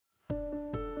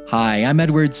Hi, I'm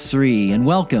Edward Sri, and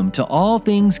welcome to All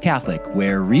Things Catholic,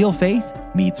 where real faith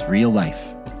meets real life.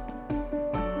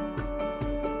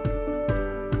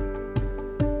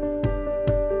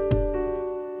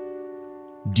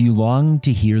 Do you long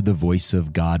to hear the voice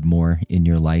of God more in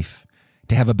your life?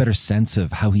 To have a better sense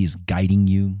of how He's guiding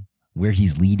you, where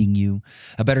He's leading you,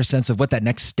 a better sense of what that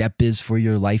next step is for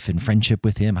your life in friendship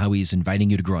with Him, how He's inviting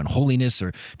you to grow in holiness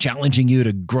or challenging you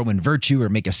to grow in virtue or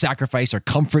make a sacrifice or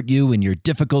comfort you in your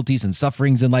difficulties and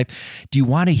sufferings in life? Do you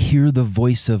want to hear the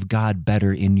voice of God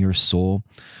better in your soul?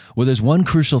 Well, there's one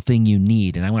crucial thing you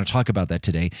need, and I want to talk about that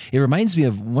today. It reminds me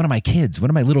of one of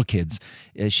my little kids.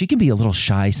 She can be a little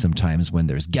shy sometimes when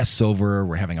there's guests over,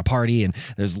 we're having a party, and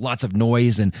there's lots of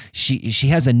noise, and she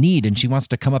has a need, and she wants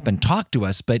to come up and talk to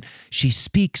us, but she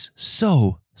speaks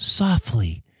so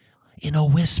softly, in a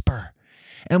whisper.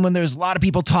 And when there's a lot of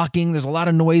people talking, there's a lot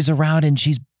of noise around, and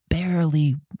she's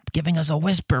barely giving us a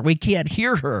whisper. We can't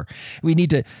hear her. We need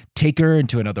to take her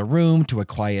into another room, to a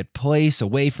quiet place,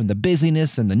 away from the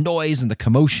busyness and the noise and the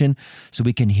commotion, so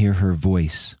we can hear her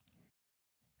voice.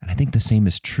 And I think the same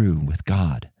is true with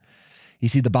God. You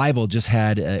see, the Bible we just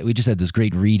had this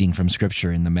great reading from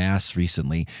Scripture in the Mass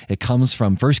recently. It comes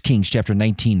from 1 Kings chapter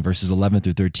 19, verses 11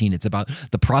 through 13. It's about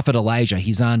the prophet Elijah.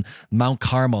 He's on Mount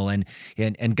Carmel,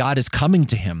 and God is coming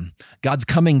to him. God's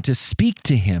coming to speak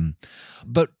to him.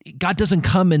 But God doesn't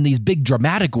come in these big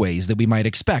dramatic ways that we might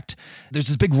expect. There's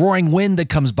this big roaring wind that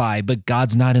comes by, but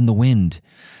God's not in the wind.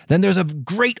 Then there's a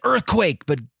great earthquake,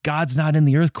 but God's not in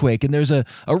the earthquake. And there's a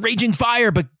raging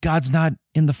fire, but God's not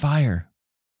in the fire.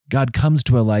 God comes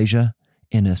to Elijah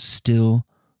in a still,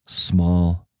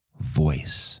 small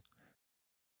voice.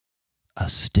 A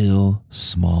still,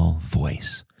 small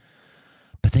voice.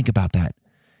 But think about that.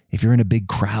 If you're in a big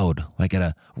crowd, like at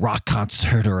a rock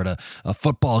concert or at a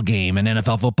football game, an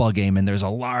NFL football game, and there's a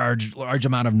large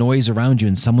amount of noise around you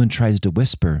and someone tries to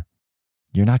whisper,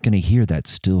 you're not going to hear that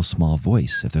still, small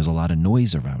voice if there's a lot of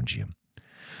noise around you.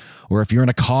 Or if you're in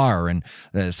a car and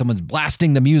someone's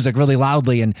blasting the music really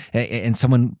loudly and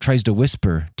someone tries to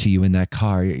whisper to you in that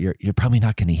car, you're probably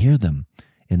not going to hear them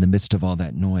in the midst of all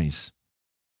that noise.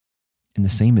 And the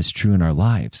same is true in our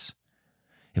lives.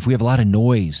 If we have a lot of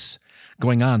noise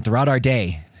going on throughout our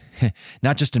day,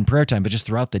 not just in prayer time, but just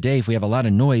throughout the day, if we have a lot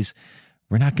of noise,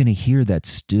 we're not going to hear that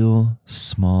still,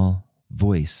 small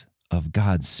voice of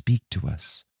God speak to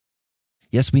us.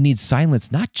 Yes, we need silence,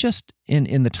 not just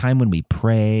in the time when we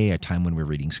pray, a time when we're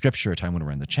reading Scripture, a time when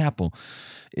we're in the chapel.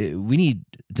 We need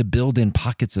to build in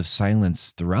pockets of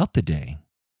silence throughout the day.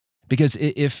 Because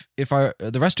if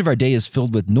the rest of our day is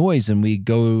filled with noise and we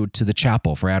go to the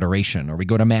chapel for adoration, or we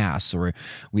go to Mass, or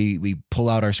we pull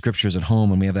out our Scriptures at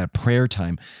home and we have that prayer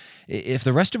time, if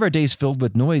the rest of our day is filled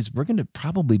with noise, we're going to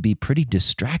probably be pretty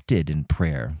distracted in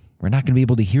prayer. We're not going to be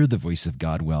able to hear the voice of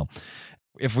God well.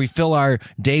 If we fill our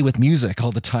day with music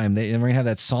all the time, and we're going to have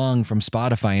that song from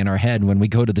Spotify in our head when we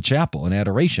go to the chapel in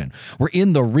adoration, we're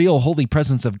in the real holy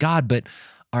presence of God, but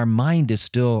our mind is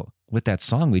still with that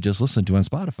song we just listened to on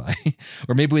Spotify.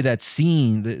 Or maybe with that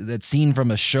scene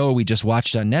from a show we just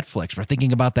watched on Netflix. We're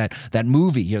thinking about that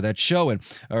movie or that show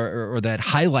or that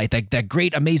highlight, that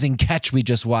great, amazing catch we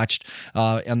just watched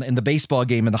in the baseball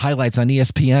game and the highlights on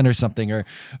ESPN or something. Or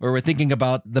we're thinking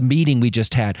about the meeting we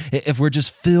just had. If we're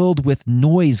just filled with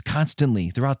noise constantly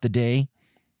throughout the day,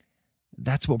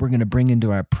 that's what we're going to bring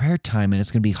into our prayer time, and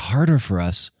it's going to be harder for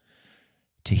us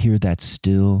to hear that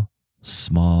still,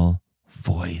 small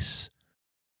voice.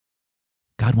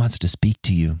 God wants to speak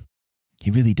to you. He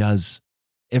really does.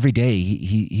 Every day,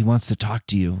 he wants to talk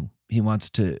to you. He wants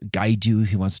to guide you.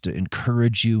 He wants to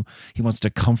encourage you. He wants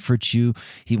to comfort you.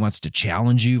 He wants to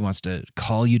challenge you. He wants to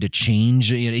call you to change.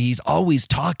 He's always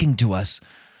talking to us,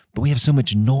 but we have so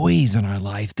much noise in our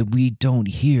life that we don't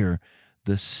hear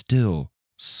the still,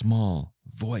 small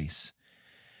voice.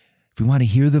 If we want to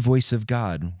hear the voice of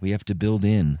God, we have to build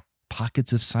in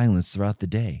pockets of silence throughout the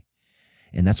day.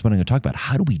 And that's what I'm going to talk about.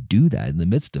 How do we do that in the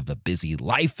midst of a busy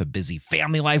life, a busy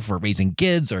family life? We're raising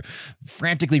kids or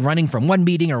frantically running from one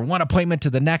meeting or one appointment to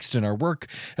the next in our work.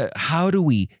 How do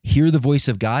we hear the voice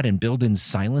of God and build in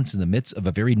silence in the midst of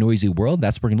a very noisy world?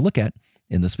 That's what we're going to look at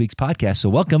in this week's podcast. So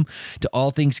welcome to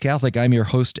All Things Catholic. I'm your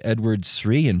host, Edward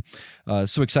Sri, and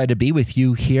So excited to be with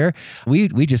you here.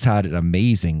 We just had an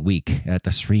amazing week at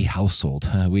the Sri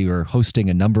household. We were hosting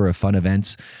a number of fun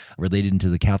events related to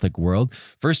the Catholic world.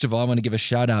 First of all, I want to give a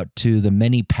shout out to the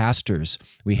many pastors.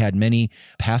 We had many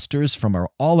pastors from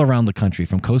all around the country,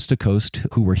 from coast to coast,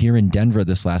 who were here in Denver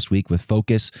this last week with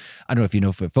Focus. I don't know if you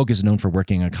know, Focus is known for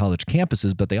working on college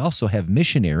campuses, but they also have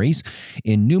missionaries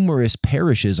in numerous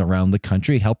parishes around the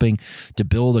country, helping to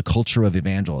build a culture of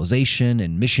evangelization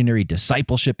and missionary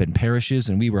discipleship in parishes.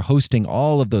 And we were hosting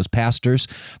all of those pastors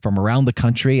from around the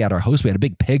country at our host. We had a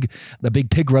big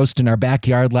pig roast in our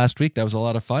backyard last week. That was a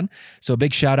lot of fun. So a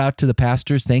big shout out to the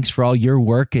pastors. Thanks for all your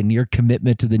work and your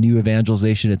commitment to the new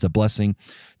evangelization. It's a blessing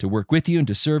to work with you and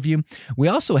to serve you. We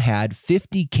also had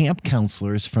 50 camp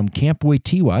counselors from Camp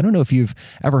Wojtyła. I don't know if you've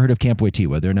ever heard of Camp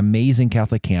Wojtyła. They're an amazing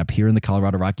Catholic camp here in the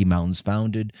Colorado Rocky Mountains,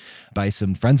 founded by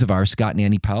some friends of ours, Scott and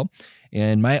Annie Powell.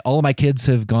 And all of my kids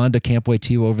have gone to Camp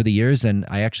Wojtyła over the years, and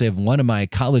I actually have one of my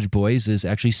college boys is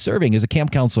actually serving as a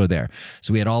camp counselor there.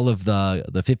 So we had all of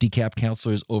the 50 camp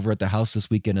counselors over at the house this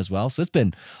weekend as well. So it's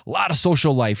been a lot of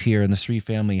social life here in the Sri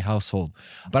family household.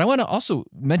 But I want to also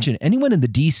mention anyone in the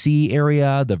D.C.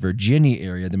 area, the Virginia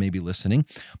area that may be listening.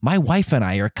 My wife and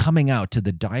I are coming out to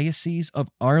the Diocese of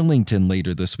Arlington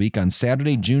later this week on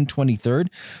Saturday, June 23rd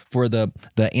for the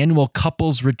annual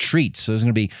couples retreat. So there's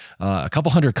going to be a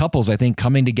couple hundred couples, I think,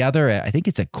 coming together. I think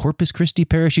it's at Corpus Christi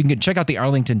Parish. You can check out the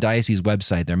Arlington Diocese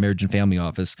website. Their marriage and family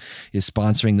office is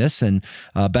sponsoring this. And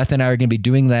Beth and I are going to be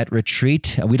doing that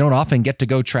retreat. We don't often get to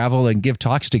go travel and give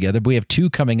talks together, but we have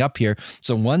two coming up here.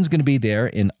 So one's going to be there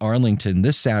in Arlington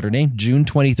this Saturday, June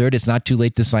 23rd. It's not too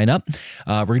late to sign up.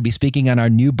 We're going to be speaking on our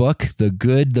new book, The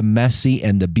Good, the Messy,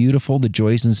 and the Beautiful, the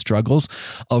Joys and Struggles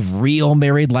of Real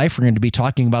Married Life. We're going to be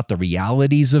talking about the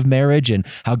realities of marriage and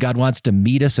how God wants to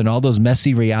meet us in all those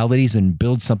messy realities and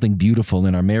build something beautiful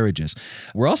in our marriages.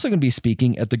 We're also going to be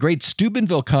speaking at the Great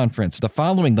Steubenville Conference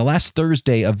the last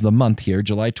Thursday of the month here,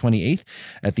 July 28th,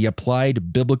 at the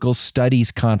Applied Biblical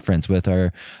Studies Conference with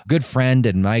our good friend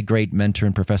and my great mentor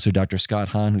and professor, Dr. Scott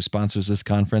Hahn, who sponsors this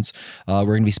conference. We're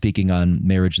going to be speaking on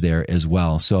marriage there as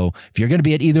well. So if you're going to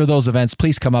be at either of those events,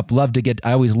 please come up.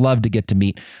 I always love to get to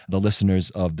meet the listeners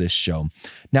of this show.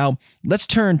 Now, let's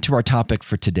turn to our topic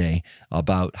for today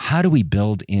about how do we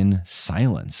build in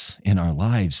silence in our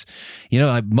lives. You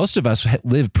know, most of us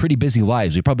live pretty busy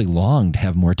lives. We probably long to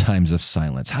have more times of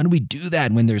silence. How do we do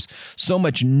that when there's so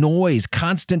much noise,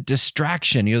 constant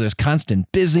distraction? You know, there's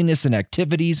constant busyness and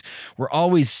activities. We're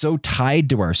always so tied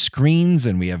to our screens,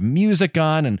 and we have music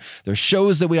on, and there's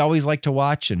shows that we always like to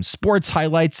watch, and sports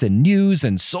highlights and news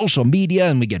and social media,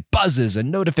 and we get buzzes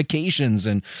and notifications.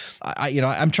 And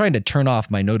I'm trying to turn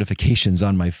off my notifications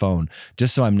on my phone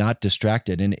just so I'm not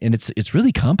distracted. And it's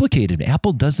really complicated.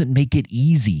 Apple doesn't make it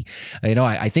easy. You know,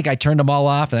 I think I turned them all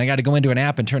off, and I got to go into an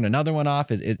app and turn another one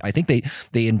off. I think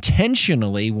they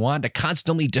intentionally want to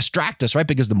constantly distract us, right?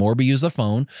 Because the more we use the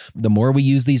phone, the more we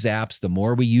use these apps, the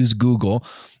more we use Google,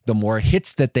 the more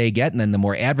hits that they get, and then the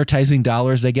more advertising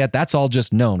dollars they get. That's all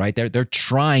just known, right? They're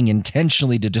trying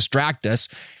intentionally to distract us,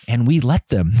 and we let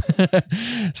them.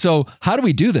 So how do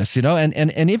we do this? You know,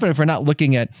 and even if we're not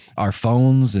looking at our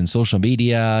phones and social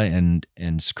media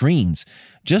and screens,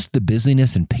 just the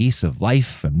busyness and pace of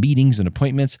life, meetings and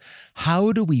appointments,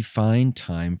 how do we find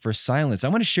time for silence? I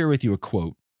want to share with you a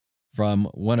quote from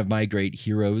one of my great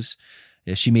heroes.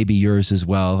 She may be yours as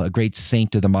well, a great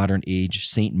saint of the modern age,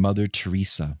 Saint Mother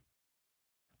Teresa.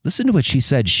 Listen to what she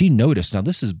said. She noticed, now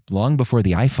this is long before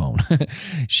the iPhone.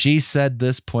 She said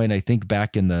this point, I think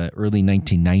back in the early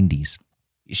 1990s.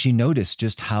 She noticed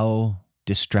just how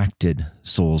distracted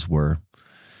souls were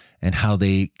and how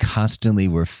they constantly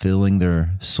were filling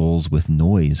their souls with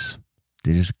noise.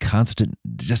 They just constant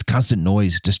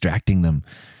noise distracting them.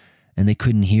 And they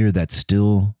couldn't hear that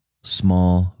still,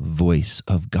 small voice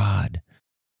of God.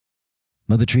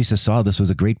 Mother Teresa saw this was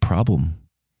a great problem.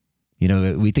 You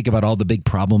know, we think about all the big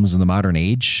problems in the modern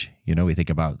age. You know, we think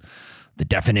about the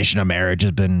definition of marriage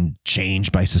has been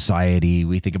changed by society.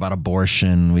 We think about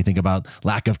abortion. We think about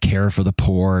lack of care for the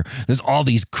poor. There's all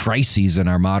these crises in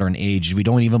our modern age. We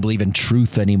don't even believe in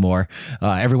truth anymore.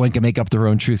 Everyone can make up their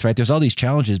own truth, right? There's all these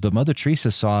challenges, but Mother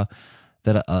Teresa saw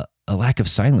that a lack of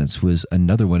silence was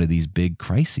another one of these big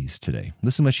crises today.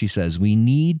 Listen to what she says. We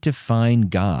need to find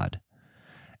God,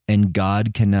 and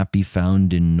God cannot be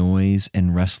found in noise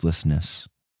and restlessness.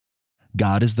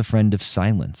 God is the friend of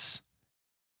silence.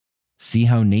 See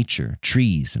how nature,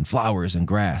 trees and flowers and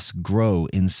grass grow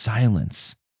in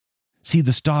silence. See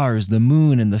the stars, the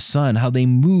moon, and the sun, how they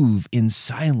move in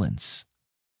silence.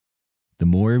 The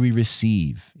more we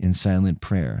receive in silent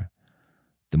prayer,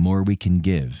 the more we can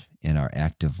give in our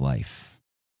active life.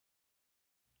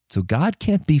 So God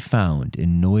can't be found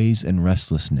in noise and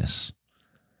restlessness.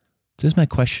 So here's my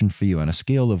question for you on a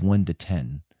scale of 1 to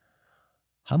 10.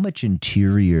 How much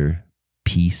interior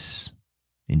peace,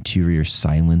 interior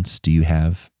silence do you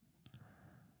have?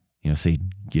 Say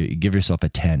give yourself a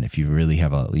 10 if you really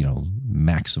have a,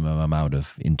 maximum amount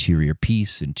of interior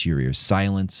peace, interior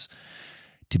silence,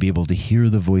 to be able to hear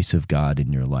the voice of God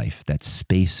in your life, that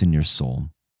space in your soul.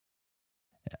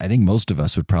 I think most of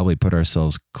us would probably put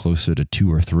ourselves closer to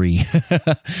 2 or 3,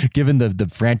 given the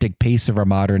frantic pace of our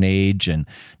modern age and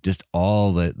just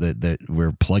all that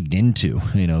we're plugged into,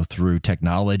 through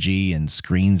technology and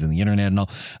screens and the internet and all.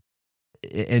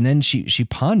 And then she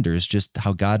ponders just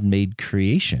how God made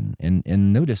creation,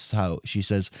 and notice how she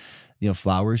says,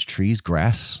 flowers, trees,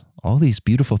 grass, all these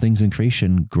beautiful things in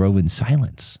creation grow in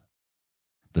silence.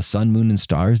 The sun, moon, and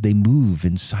stars, they move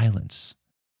in silence.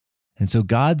 And so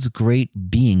God's great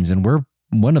beings, and we're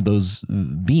one of those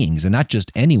beings, and not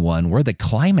just anyone, we're the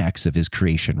climax of his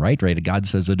creation, right? God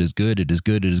says it is good, it is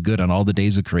good, it is good on all the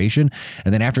days of creation.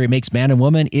 And then after he makes man and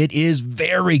woman, it is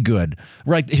very good,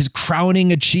 right? His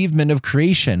crowning achievement of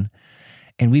creation.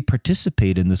 And we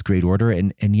participate in this great order,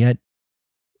 and yet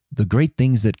the great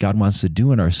things that God wants to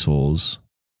do in our souls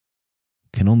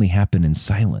can only happen in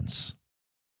silence,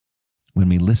 when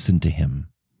we listen to him,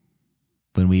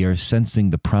 when we are sensing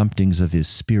the promptings of his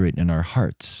Spirit in our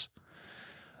hearts,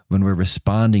 when we're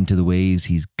responding to the ways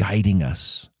he's guiding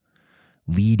us,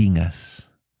 leading us,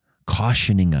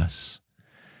 cautioning us.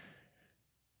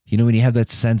 When you have that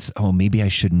sense, oh, maybe I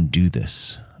shouldn't do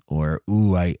this, or,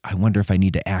 ooh, I wonder if I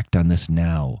need to act on this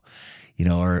now,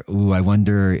 or, ooh, I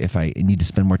wonder if I need to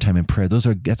spend more time in prayer.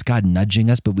 That's God nudging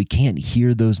us, but we can't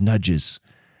hear those nudges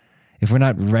if we're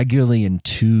not regularly in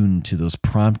tune to those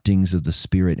promptings of the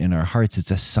Spirit in our hearts.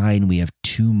 It's a sign we have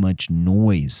too much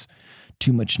noise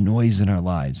in our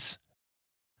lives.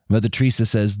 Mother Teresa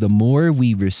says, the more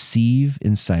we receive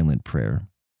in silent prayer,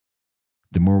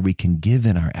 the more we can give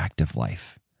in our active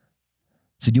life.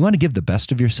 So do you want to give the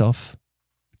best of yourself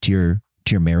to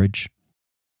your marriage?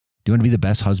 Do you want to be the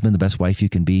best husband, the best wife you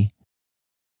can be?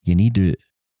 You need to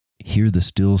hear the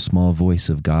still small voice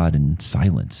of God in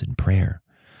silence and prayer.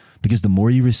 Because the more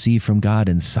you receive from God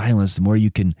in silence, the more you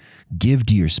can give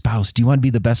to your spouse. Do you want to be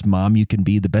the best mom you can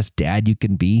be, the best dad you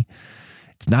can be?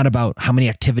 It's not about how many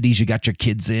activities you got your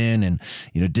kids in and,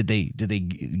 did they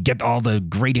get all the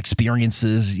great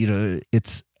experiences?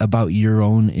 It's about your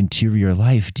own interior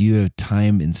life. Do you have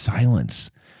time in silence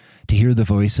to hear the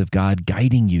voice of God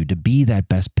guiding you to be that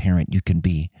best parent you can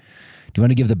be? Do you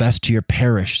want to give the best to your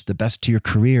parish, the best to your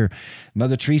career?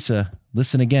 Mother Teresa,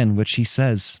 listen again what she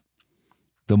says.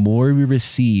 The more we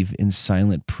receive in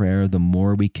silent prayer, the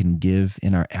more we can give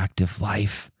in our active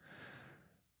life.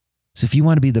 So if you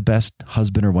want to be the best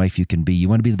husband or wife you can be, you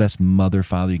want to be the best mother,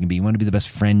 father you can be, you want to be the best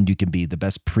friend you can be, the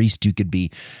best priest you could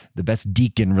be, the best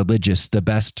deacon, religious, the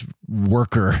best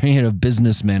worker,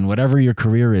 businessman, whatever your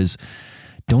career is,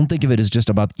 don't think of it as just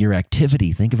about your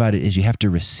activity. Think about it as you have to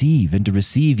receive. And to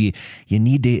receive, you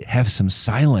need to have some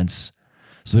silence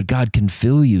so that God can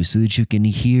fill you, so that you can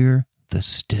hear the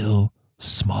still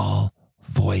small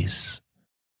voice.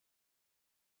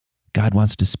 God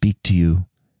wants to speak to you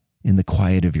in the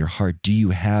quiet of your heart. Do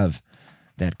you have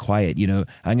that quiet? I'm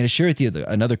going to share with you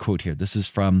another quote here. This is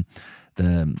from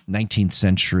the 19th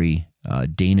century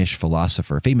Danish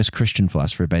philosopher, famous Christian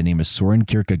philosopher by the name of Søren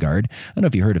Kierkegaard. I don't know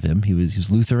if you heard of him. He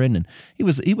was Lutheran, and he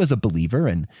was a believer,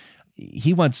 and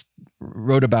he once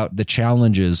wrote about the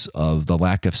challenges of the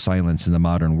lack of silence in the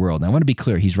modern world. And I want to be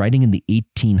clear, he's writing in the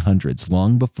 1800s,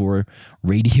 long before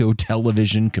radio,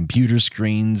 television, computer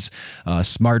screens,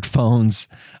 smartphones.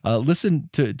 Listen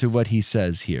to what he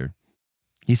says here.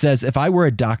 He says, if I were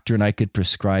a doctor and I could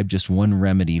prescribe just one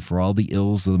remedy for all the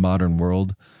ills of the modern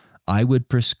world, I would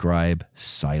prescribe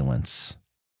silence.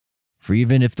 For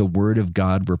even if the word of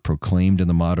God were proclaimed in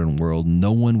the modern world,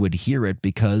 no one would hear it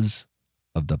because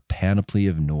of the panoply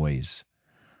of noise.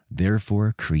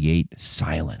 Therefore, create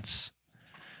silence.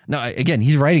 Now, again,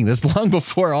 he's writing this long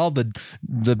before all the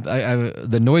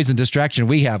noise and distraction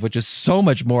we have, which is so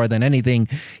much more than anything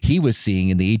he was seeing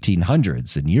in the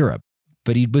 1800s in Europe.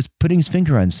 But he was putting his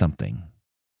finger on something.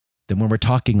 That when we're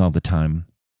talking all the time,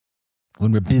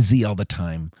 when we're busy all the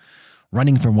time,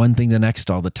 running from one thing to the next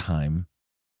all the time,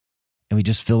 and we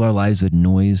just fill our lives with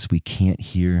noise, we can't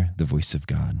hear the voice of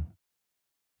God.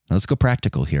 Now let's go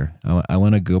practical here. I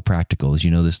want to go practical. As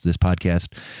you know, this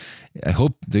podcast, I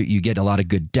hope that you get a lot of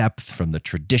good depth from the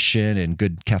tradition and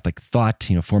good Catholic thought,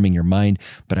 forming your mind.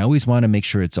 But I always want to make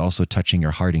sure it's also touching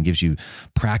your heart and gives you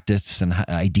practice and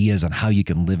ideas on how you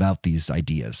can live out these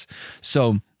ideas.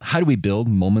 So how do we build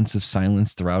moments of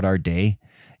silence throughout our day?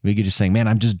 We could just saying, man,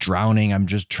 I'm just drowning. I'm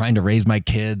just trying to raise my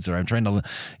kids, or I'm trying to,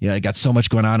 I got so much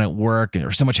going on at work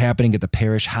or so much happening at the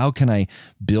parish. How can I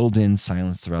build in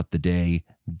silence throughout the day,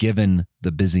 given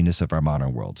the busyness of our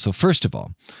modern world? So first of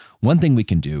all, one thing we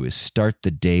can do is start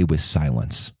the day with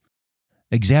silence.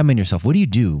 Examine yourself. What do you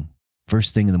do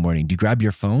first thing in the morning? Do you grab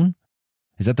your phone?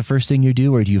 Is that the first thing you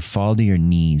do, or do you fall to your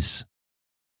knees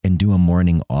and do a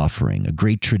morning offering? A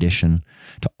great tradition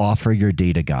to offer your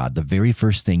day to God. The very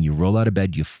first thing, you roll out of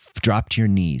bed, you drop to your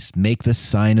knees, make the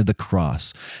sign of the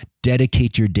cross,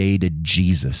 dedicate your day to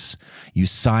Jesus. You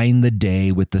sign the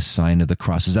day with the sign of the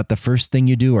cross. Is that the first thing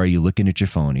you do, or are you looking at your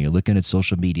phone? Are you looking at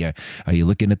social media? Are you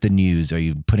looking at the news? Are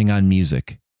you putting on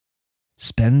music?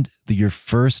 Spend your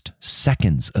first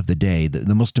seconds of the day,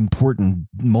 the most important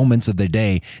moments of the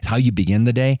day, how you begin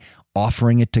the day,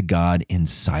 offering it to God in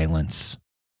silence.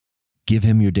 Give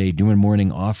him your day, do a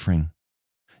morning offering.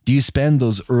 Do you spend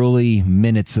those early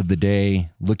minutes of the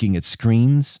day looking at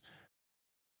screens?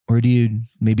 Or do you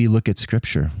maybe look at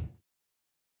scripture?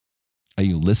 Are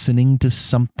you listening to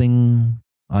something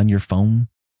on your phone?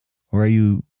 Or are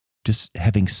you just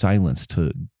having silence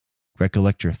to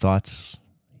recollect your thoughts,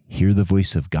 hear the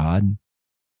voice of God,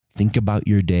 think about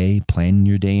your day, plan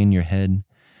your day in your head?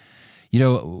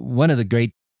 One of the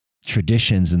great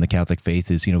traditions in the Catholic faith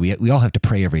is, we all have to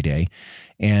pray every day,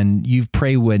 and you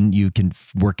pray when you can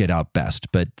work it out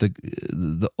best. But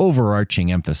the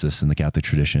overarching emphasis in the Catholic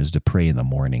tradition is to pray in the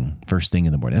morning, first thing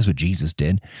in the morning. That's what Jesus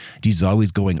did. Jesus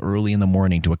always going early in the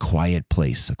morning to a quiet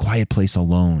place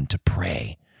alone to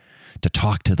pray, to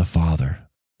talk to the Father.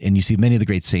 And you see many of the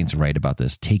great saints write about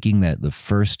this, taking the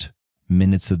first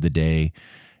minutes of the day,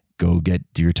 go get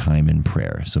your time in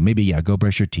prayer. So maybe, go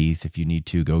brush your teeth if you need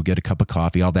to, go get a cup of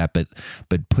coffee, all that.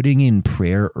 But putting in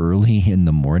prayer early in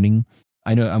the morning,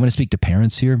 I know I'm going to speak to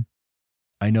parents here.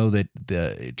 I know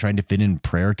that trying to fit in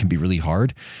prayer can be really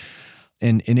hard.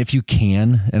 And if you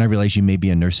can, and I realize you may be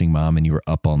a nursing mom and you were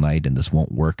up all night and this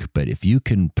won't work, but if you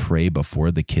can pray before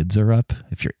the kids are up,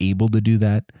 if you're able to do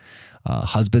that,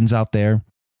 husbands out there,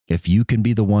 if you can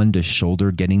be the one to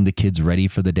shoulder getting the kids ready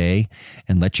for the day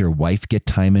and let your wife get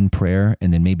time in prayer,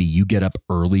 and then maybe you get up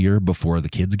earlier before the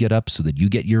kids get up so that you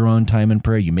get your own time in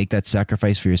prayer, you make that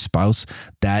sacrifice for your spouse,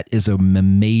 that is an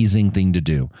amazing thing to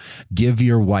do. Give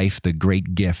your wife the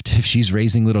great gift. If she's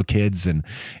raising little kids and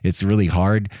it's really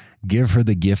hard, give her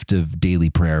the gift of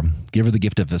daily prayer. Give her the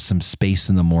gift of some space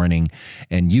in the morning,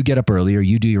 and you get up earlier.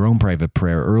 You do your own private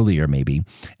prayer earlier, maybe,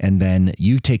 and then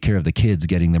you take care of the kids,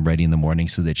 getting them ready in the morning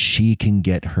so that she can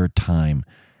get her time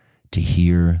to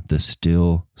hear the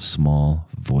still, small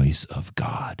voice of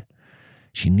God.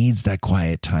 She needs that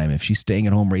quiet time. If she's staying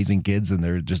at home raising kids and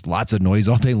there's just lots of noise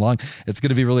all day long, it's going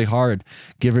to be really hard.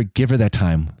 Give her that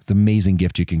time. It's an amazing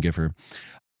gift you can give her.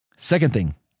 Second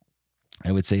thing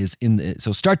I would say is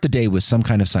so start the day with some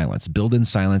kind of silence. Build in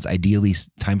silence, ideally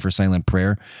time for silent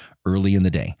prayer early in the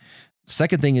day.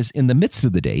 Second thing is in the midst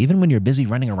of the day, even when you're busy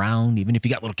running around, even if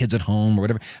you got little kids at home or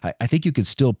whatever, I think you could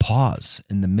still pause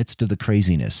in the midst of the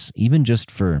craziness, even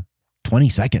just for 20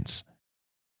 seconds,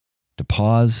 to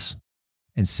pause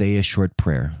and say a short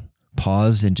prayer.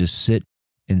 Pause and just sit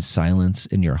in silence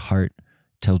in your heart.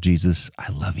 Tell Jesus,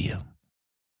 I love you.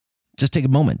 Just take a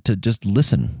moment to just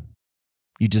listen.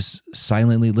 You just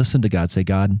silently listen to God. Say,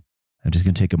 God, I'm just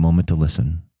going to take a moment to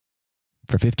listen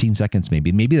for 15 seconds,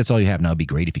 maybe. Maybe that's all you have now. It'd be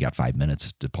great if you got 5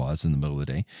 minutes to pause in the middle of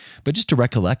the day. But just to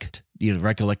recollect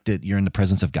that you're in the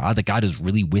presence of God, that God is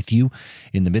really with you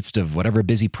in the midst of whatever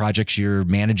busy projects you're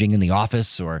managing in the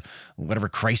office, or whatever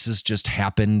crisis just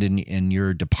happened in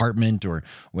your department, or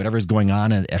whatever is going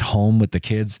on at home with the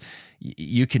kids.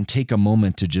 You can take a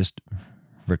moment to just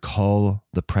recall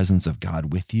the presence of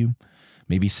God with you.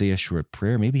 Maybe say a short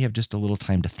prayer. Maybe have just a little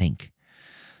time to think.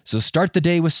 So start the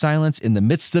day with silence. In the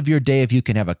midst of your day, if you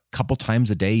can have a couple times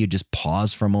a day, you just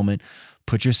pause for a moment,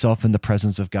 put yourself in the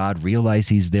presence of God, realize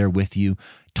he's there with you,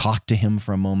 talk to him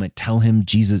for a moment, tell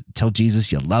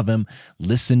Jesus you love him,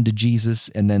 listen to Jesus.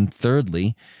 And then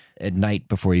thirdly, at night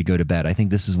before you go to bed, I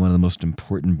think this is one of the most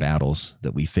important battles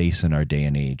that we face in our day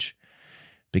and age,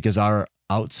 because our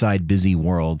outside busy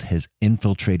world has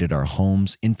infiltrated our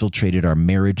homes, infiltrated our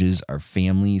marriages, our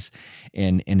families,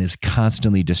 and is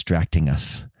constantly distracting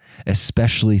us,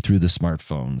 especially through the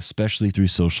smartphone, especially through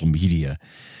social media.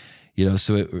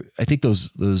 So I think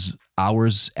those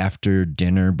hours after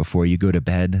dinner before you go to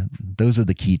bed, those are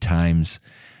the key times.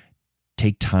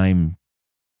 Take time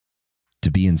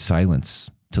to be in silence,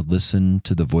 to listen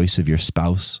to the voice of your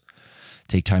spouse.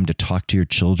 Take time to talk to your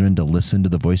children, to listen to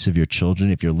the voice of your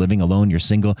children. If you're living alone, you're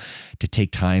single, to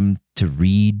take time to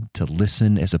read, to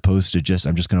listen, as opposed to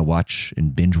I'm just going to watch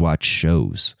and binge watch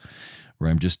shows, where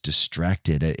I'm just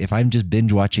distracted. If I'm just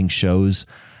binge watching shows,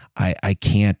 I'm not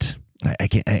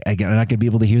going to be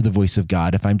able to hear the voice of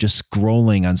God. If I'm just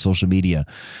scrolling on social media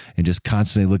and just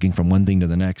constantly looking from one thing to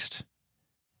the next,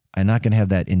 I'm not going to have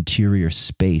that interior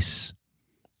space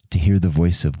to hear the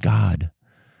voice of God.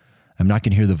 I'm not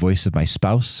going to hear the voice of my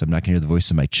spouse. I'm not going to hear the voice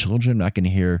of my children. I'm not going to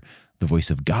hear the voice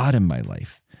of God in my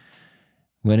life.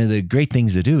 One of the great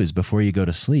things to do is before you go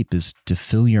to sleep is to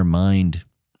fill your mind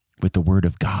with the Word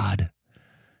of God.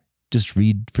 Just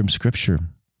read from Scripture.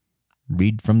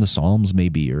 Read from the Psalms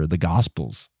maybe, or the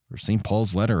Gospels, or St.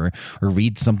 Paul's letter, or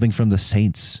read something from the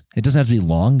saints. It doesn't have to be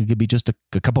long. It could be just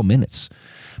a couple minutes.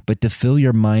 But to fill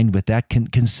your mind with that,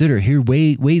 consider here,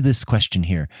 weigh this question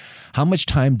here. How much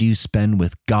time do you spend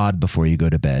with God before you go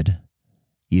to bed?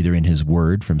 Either in His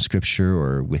Word from Scripture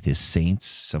or with His saints,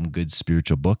 some good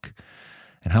spiritual book.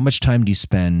 And how much time do you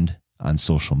spend on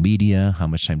social media? How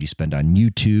much time do you spend on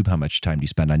YouTube? How much time do you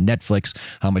spend on Netflix?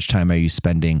 How much time are you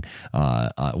spending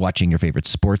watching your favorite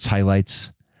sports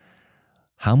highlights?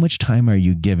 How much time are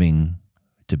you giving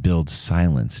to build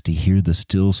silence, to hear the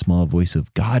still small voice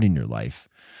of God in your life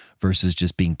versus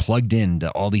just being plugged into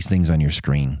all these things on your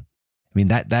screen? I mean,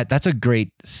 that's a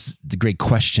great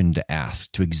question to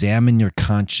ask, to examine your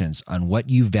conscience on what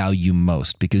you value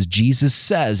most, because Jesus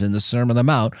says in the Sermon on the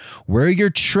Mount, where your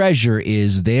treasure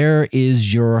is, there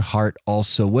is your heart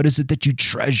also. What is it that you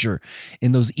treasure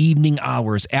in those evening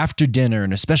hours after dinner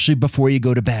and especially before you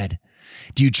go to bed?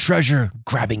 Do you treasure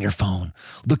grabbing your phone,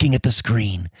 looking at the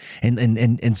screen and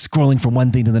scrolling from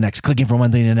one thing to the next, clicking from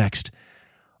one thing to the next?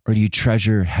 Or do you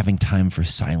treasure having time for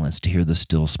silence to hear the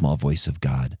still small voice of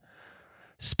God?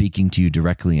 Speaking to you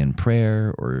directly in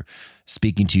prayer, or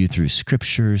speaking to you through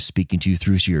Scripture, speaking to you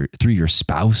through your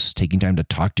spouse, taking time to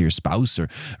talk to your spouse or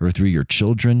through your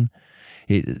children.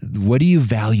 What do you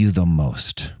value the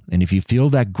most? And if you feel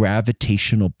that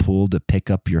gravitational pull to pick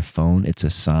up your phone, it's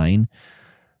a sign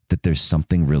that there's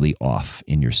something really off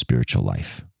in your spiritual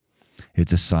life.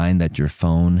 It's a sign that your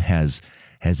phone has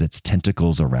its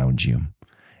tentacles around you.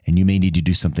 And you may need to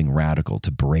do something radical to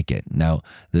break it. Now,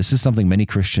 this is something many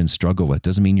Christians struggle with.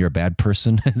 Doesn't mean you're a bad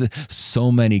person.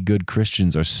 So many good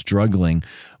Christians are struggling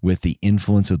with the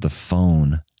influence of the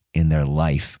phone in their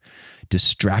life,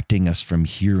 distracting us from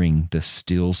hearing the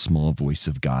still small voice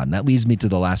of God. And that leads me to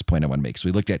the last point I want to make. So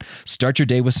we looked at start your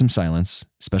day with some silence,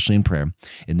 especially in prayer.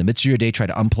 In the midst of your day, try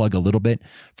to unplug a little bit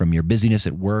from your busyness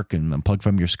at work and unplug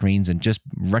from your screens and just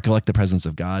recollect the presence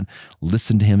of God.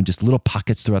 Listen to Him, just little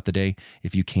pockets throughout the day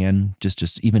if you can,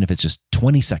 just even if it's just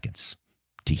 20 seconds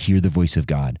to hear the voice of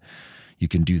God. You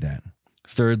can do that.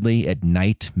 Thirdly, at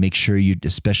night, make sure you,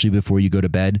 especially before you go to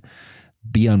bed,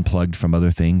 be unplugged from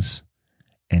other things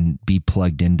and be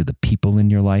plugged into the people in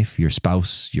your life, your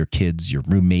spouse, your kids, your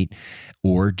roommate,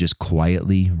 or just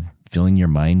quietly filling your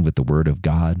mind with the Word of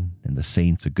God and the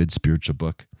saints, a good spiritual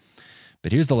book.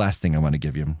 But here's the last thing I want to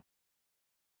give you.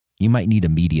 You might need a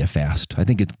media fast. I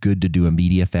think it's good to do a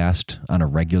media fast on a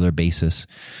regular basis,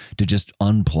 to just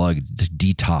unplug, to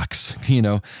detox,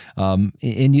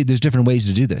 and there's different ways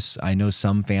to do this. I know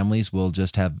some families will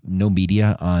just have no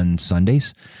media on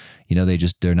Sundays.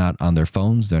 They're not on their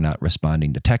phones. They're not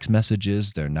responding to text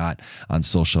messages. They're not on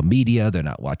social media. They're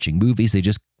not watching movies. They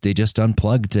just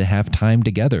unplug to have time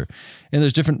together. And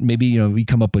there's different, maybe, we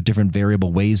come up with different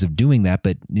variable ways of doing that.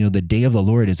 But, the day of the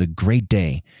Lord is a great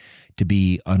day to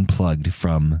be unplugged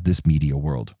from this media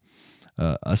world.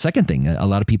 A second thing, a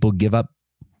lot of people give up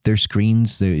their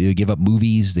screens. They give up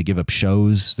movies. They give up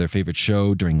shows, their favorite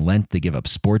show during Lent. They give up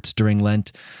sports during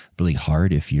Lent. Really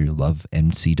hard if you love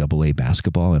NCAA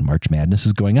basketball and March Madness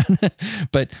is going on.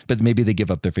 but maybe they give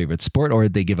up their favorite sport, or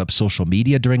they give up social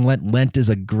media during Lent. Lent is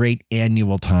a great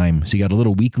annual time. So you got a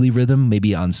little weekly rhythm,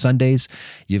 maybe on Sundays.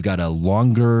 You've got a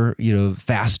longer,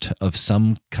 fast of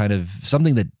some kind of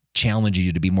something that challenges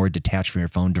you to be more detached from your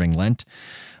phone during Lent.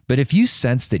 But if you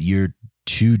sense that you're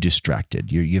too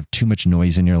distracted, you have too much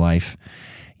noise in your life,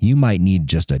 you might need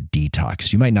just a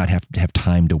detox. You might not have to have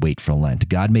time to wait for Lent.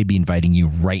 God may be inviting you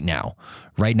right now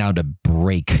to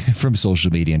break from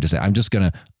social media and to say, I'm just going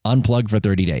to unplug for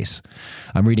 30 days.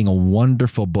 I'm reading a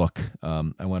wonderful book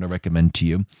I want to recommend to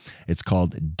you. It's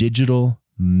called Digital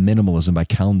Minimalism by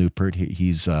Cal Newport.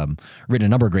 He's written a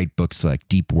number of great books like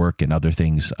Deep Work and other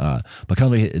things. But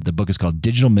the book is called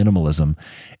Digital Minimalism,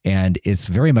 and it's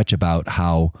very much about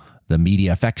how the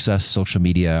media affects us, social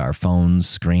media, our phones,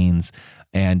 screens.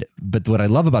 But what I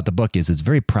love about the book is it's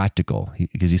very practical,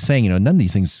 because he's saying, none of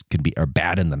these things are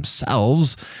bad in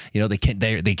themselves. They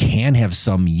can have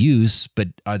some use, but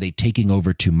are they taking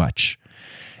over too much?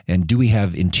 And do we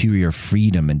have interior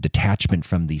freedom and detachment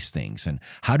from these things? And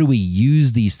how do we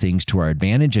use these things to our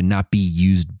advantage and not be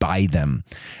used by them?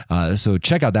 So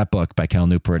check out that book by Cal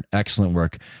Newport. Excellent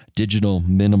work. Digital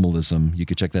Minimalism. You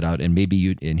could check that out. And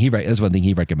maybe that's one thing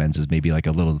he recommends is maybe like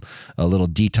a little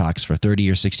detox for 30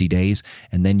 or 60 days.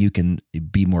 And then you can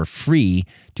be more free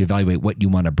to evaluate what you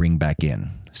want to bring back in.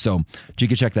 So you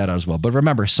can check that out as well. But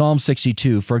remember, Psalm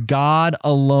 62, for God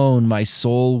alone my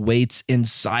soul waits in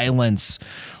silence.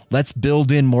 Let's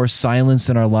build in more silence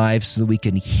in our lives so that we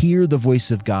can hear the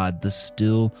voice of God, the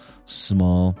still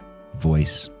small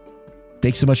voice.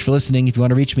 Thanks so much for listening. If you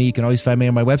want to reach me, you can always find me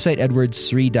on my website,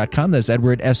 edwardsri.com. That's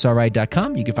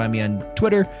edwardsri.com. You can find me on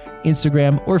Twitter,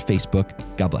 Instagram, or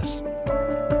Facebook. God bless.